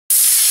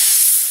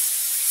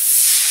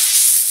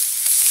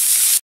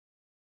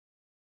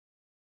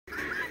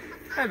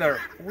Hi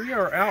there, we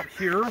are out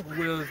here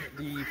with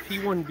the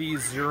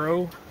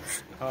P1B-0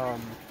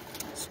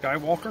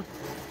 Skywalker.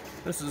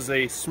 This is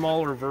a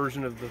smaller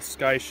version of the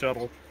Sky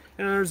Shuttle,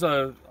 and there's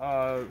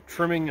a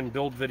trimming and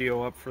build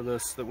video up for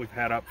this that we've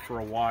had up for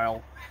a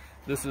while.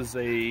 This is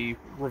a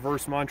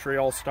reverse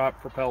Montreal stop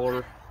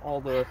propeller,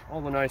 all the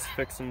nice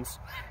fixings.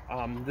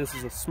 This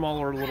is a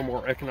smaller, a little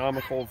more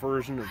economical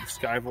version of the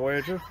Sky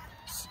Voyager.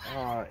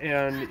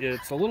 And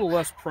it's a little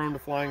less prone to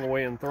flying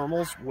away in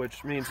thermals,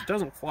 which means it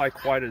doesn't fly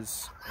quite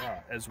as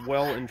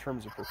well in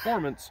terms of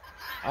performance,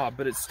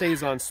 but it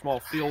stays on small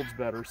fields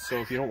better. So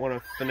if you don't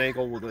want to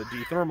finagle with a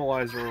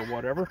dethermalizer or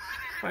whatever, it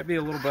might be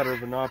a little better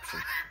of an option.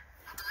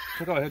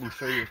 I'll go ahead and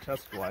show you a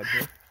test glide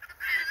here.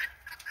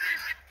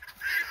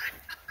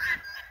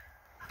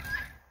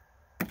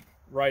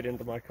 Right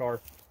into my car.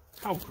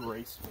 How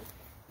graceful.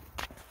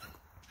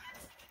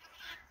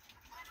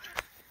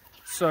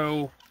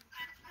 So,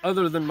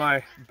 other than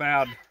my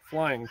bad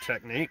flying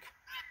technique,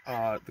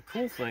 the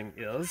cool thing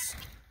is,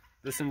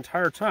 this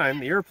entire time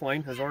the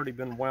airplane has already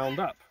been wound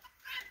up.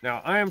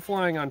 Now, I am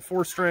flying on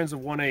 4 strands of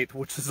 1/8,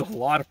 which is a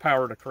lot of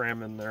power to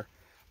cram in there.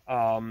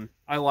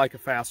 I like a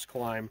fast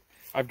climb.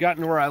 I've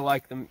gotten where I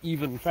like them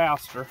even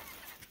faster,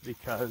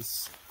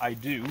 because I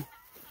do.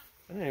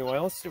 But anyway,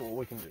 let's see what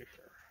we can do here.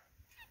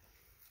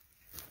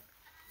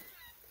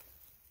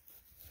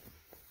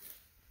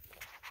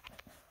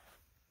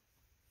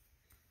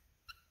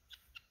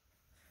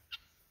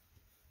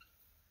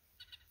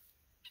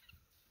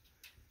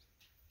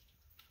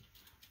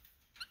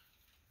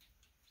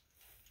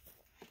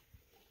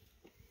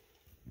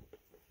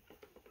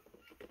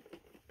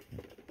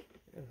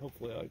 And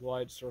hopefully a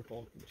glide circle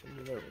will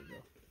continue. There we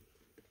go.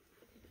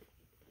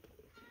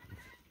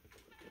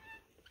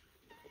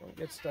 Don't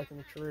get stuck in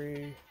the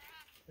tree.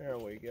 There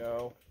we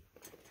go.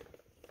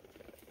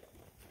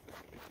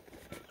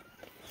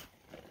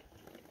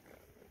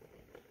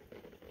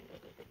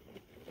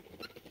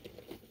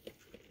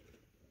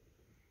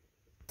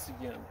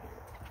 Again.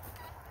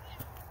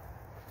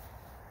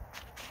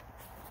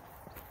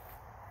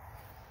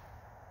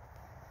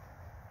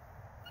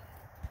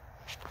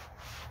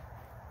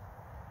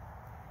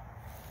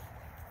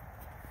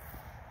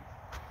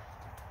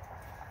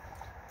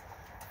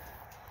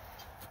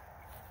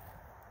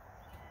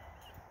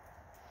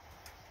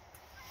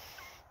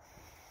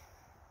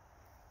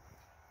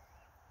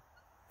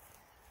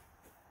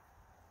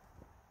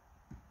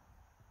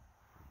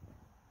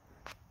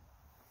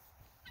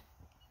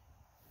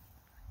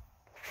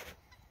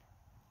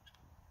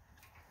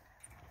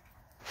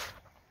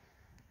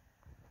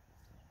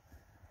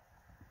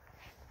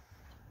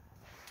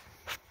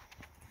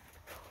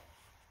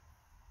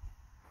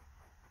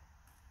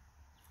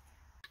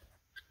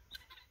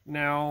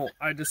 Now,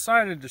 I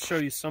decided to show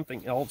you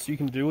something else you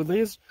can do with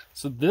these.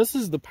 So this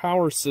is the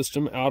power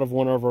system out of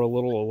one of our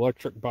little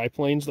electric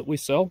biplanes that we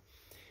sell.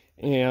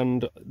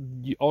 And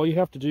all you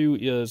have to do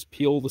is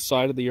peel the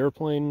side of the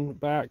airplane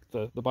back,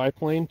 the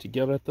biplane, to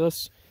get at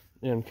this,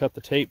 and cut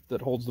the tape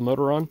that holds the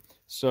motor on.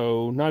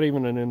 So not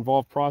even an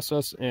involved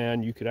process,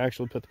 and you could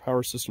actually put the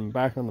power system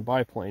back on the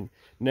biplane.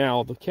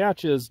 Now, the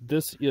catch is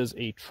this is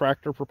a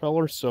tractor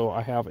propeller, so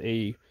I have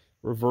a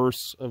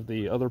reverse of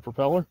the other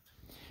propeller.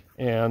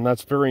 And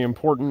that's very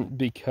important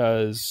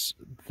because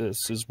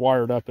this is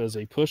wired up as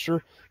a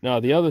pusher. Now,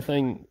 the other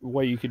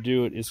way you could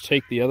do it is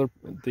take the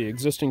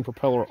existing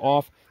propeller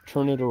off,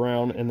 turn it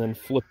around, and then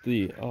flip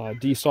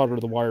desolder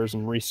the wires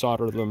and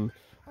resolder them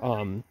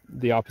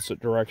the opposite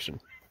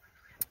direction.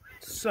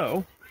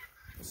 So,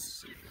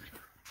 let's see.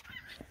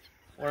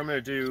 What I'm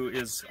going to do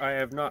is, I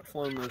have not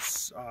flown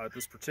this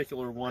this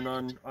particular one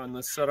on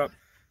this setup,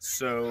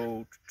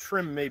 so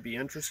trim may be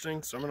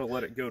interesting. So I'm going to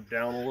let it go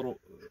down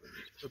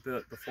a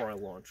bit before I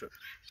launch it.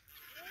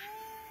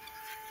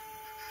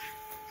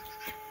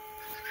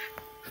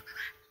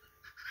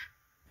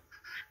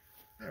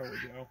 There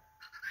we go.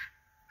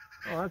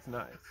 Oh, that's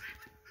nice.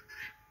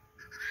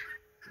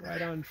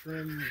 Right on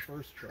trim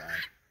first try.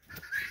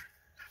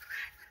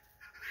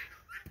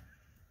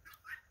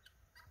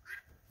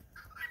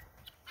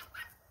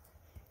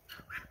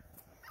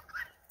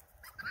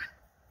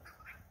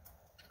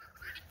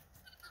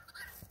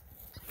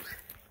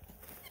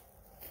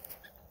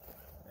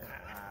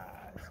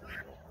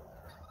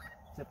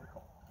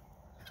 Typical.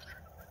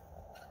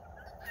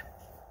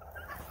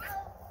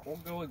 We'll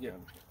go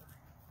again.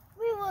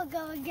 We will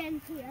go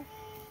again here.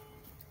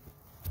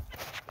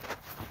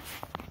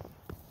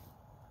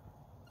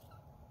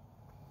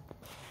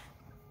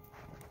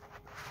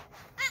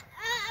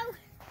 Uh-oh!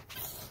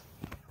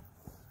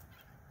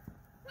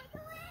 Quick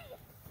away!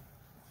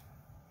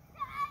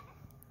 Dad!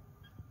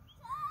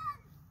 Dad!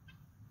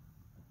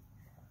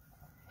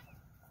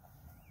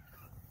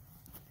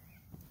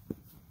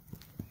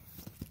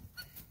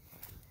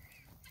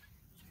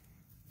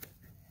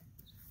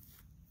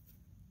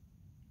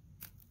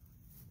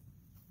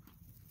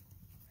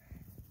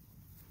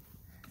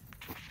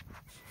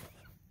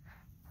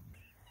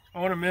 I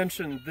want to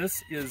mention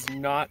this is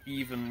not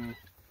even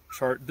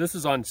charged. This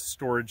is on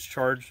storage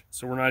charge,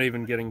 so we're not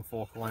even getting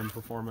full climb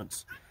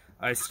performance.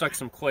 I stuck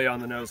some clay on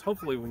the nose.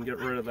 Hopefully we can get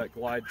rid of that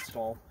glide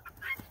stall.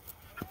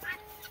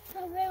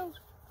 The real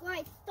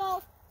glide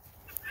stall.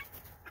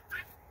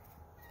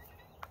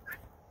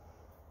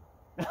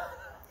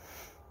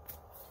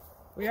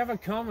 We have a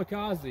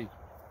kamikaze.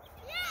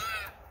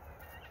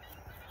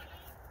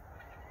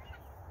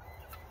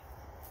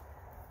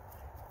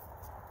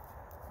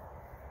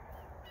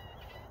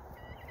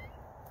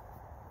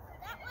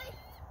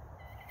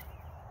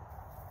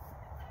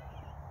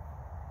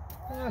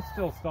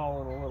 Still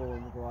stalling a little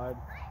in the glide.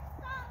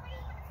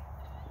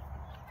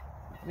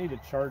 I need to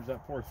charge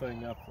that poor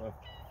thing up though.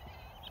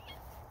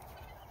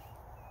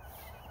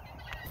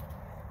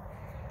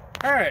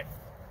 Alright.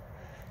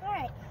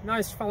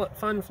 Nice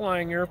fun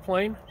flying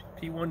airplane.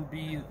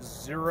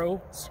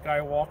 P1B-0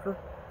 Skywalker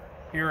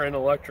here in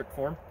electric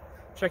form.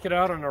 Check it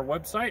out on our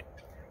website.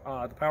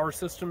 The power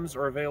systems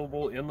are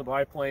available in the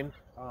biplane.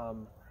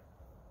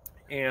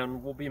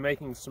 And we'll be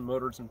making some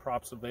motors and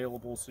props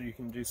available so you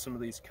can do some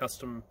of these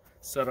custom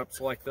setups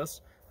like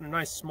this. And a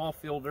nice small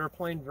field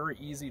airplane, very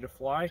easy to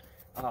fly,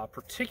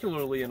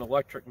 particularly in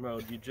electric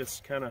mode. You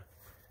just kind of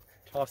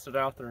toss it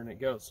out there and it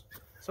goes.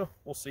 So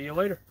we'll see you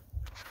later.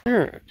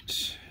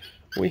 Alright,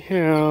 we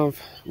have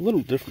a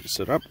little different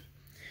setup.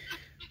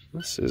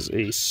 This is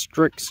a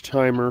Strix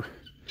timer.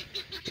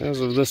 As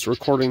of this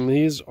recording,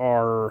 these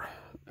are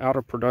out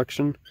of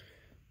production.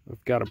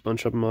 I've got a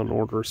bunch of them on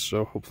order,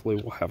 so hopefully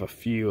we'll have a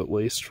few at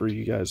least for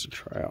you guys to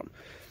try out.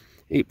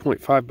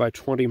 8.5 by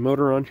 20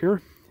 motor on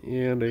here,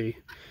 and a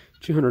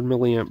 200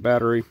 milliamp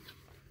battery.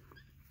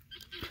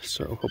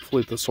 So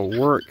hopefully this will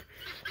work.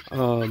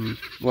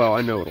 Well,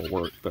 I know it'll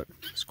work, but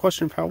it's a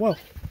question of how well.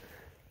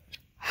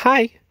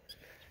 Hi!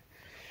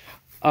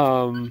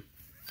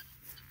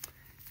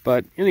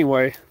 But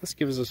anyway, this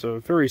gives us a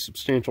very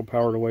substantial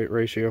power to weight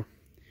ratio.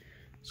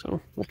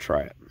 So we'll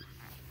try it.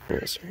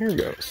 Alright, so here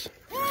goes.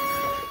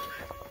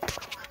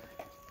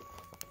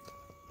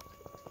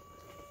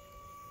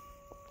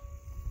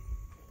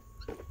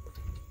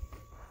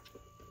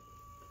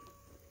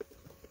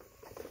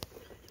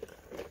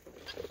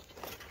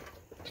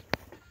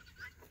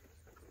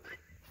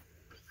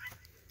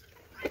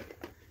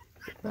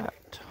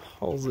 That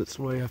hauls its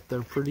way up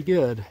there pretty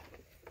good.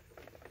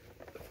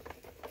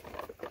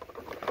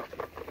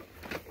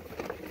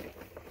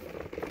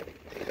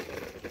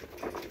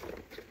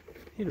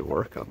 Need to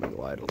work on the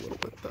glide a little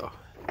bit though.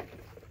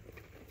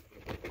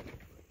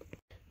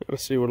 Gotta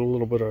see what a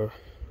little bit of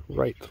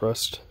right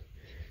thrust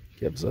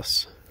gives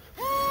us.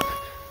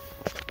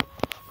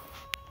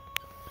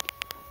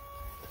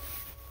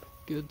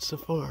 Good so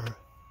far.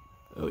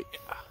 Oh yeah.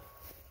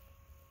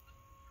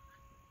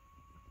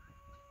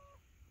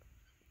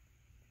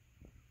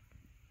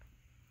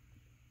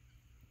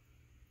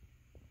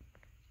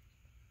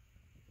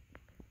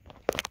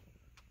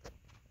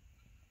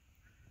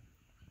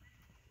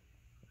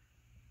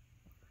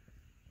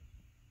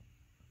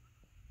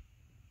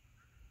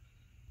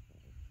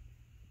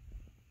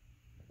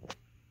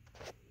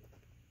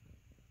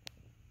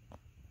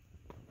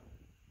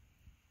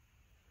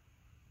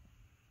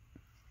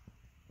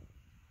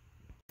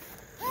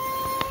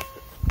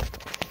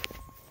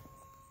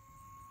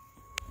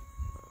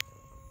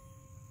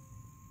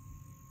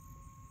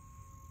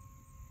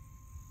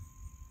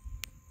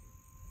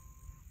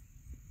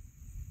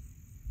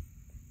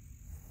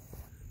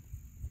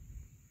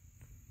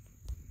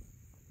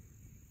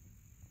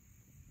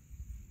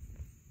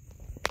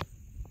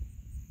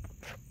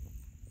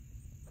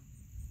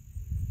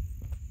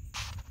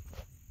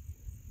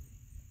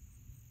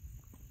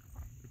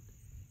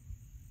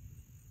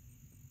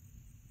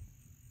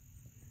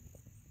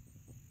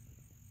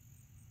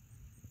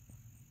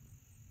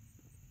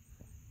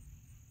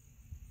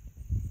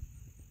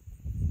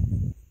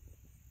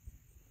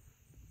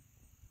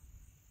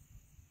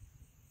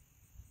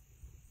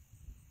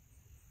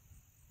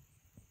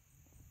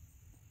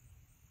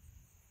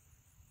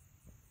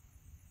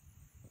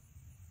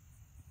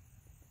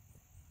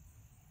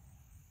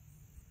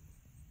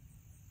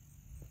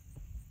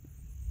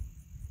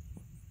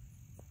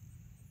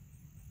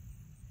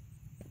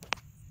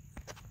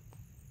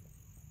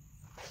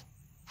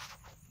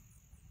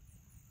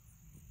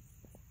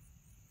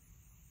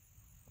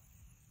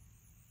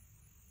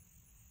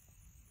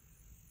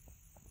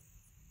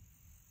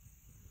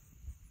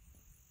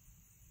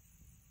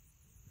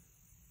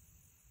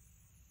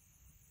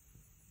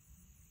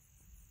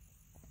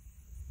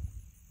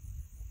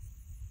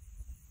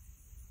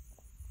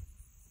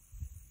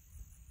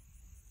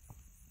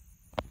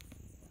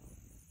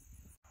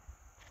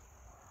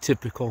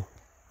 Typical.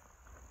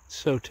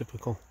 So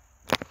typical.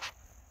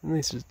 At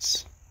least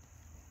it's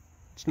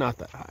not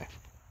that high.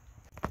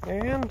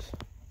 And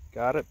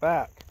got it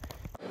back.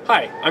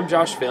 Hi, I'm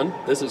Josh Finn.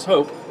 This is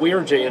Hope. We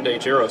are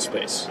J&H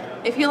Aerospace.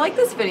 If you like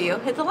this video,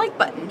 hit the like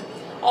button.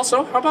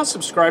 Also, how about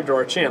subscribe to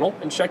our channel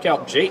and check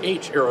out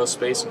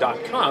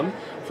jhaerospace.com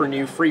for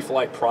new free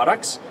flight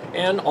products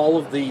and all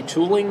of the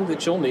tooling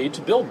that you'll need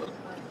to build them.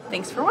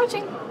 Thanks for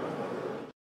watching.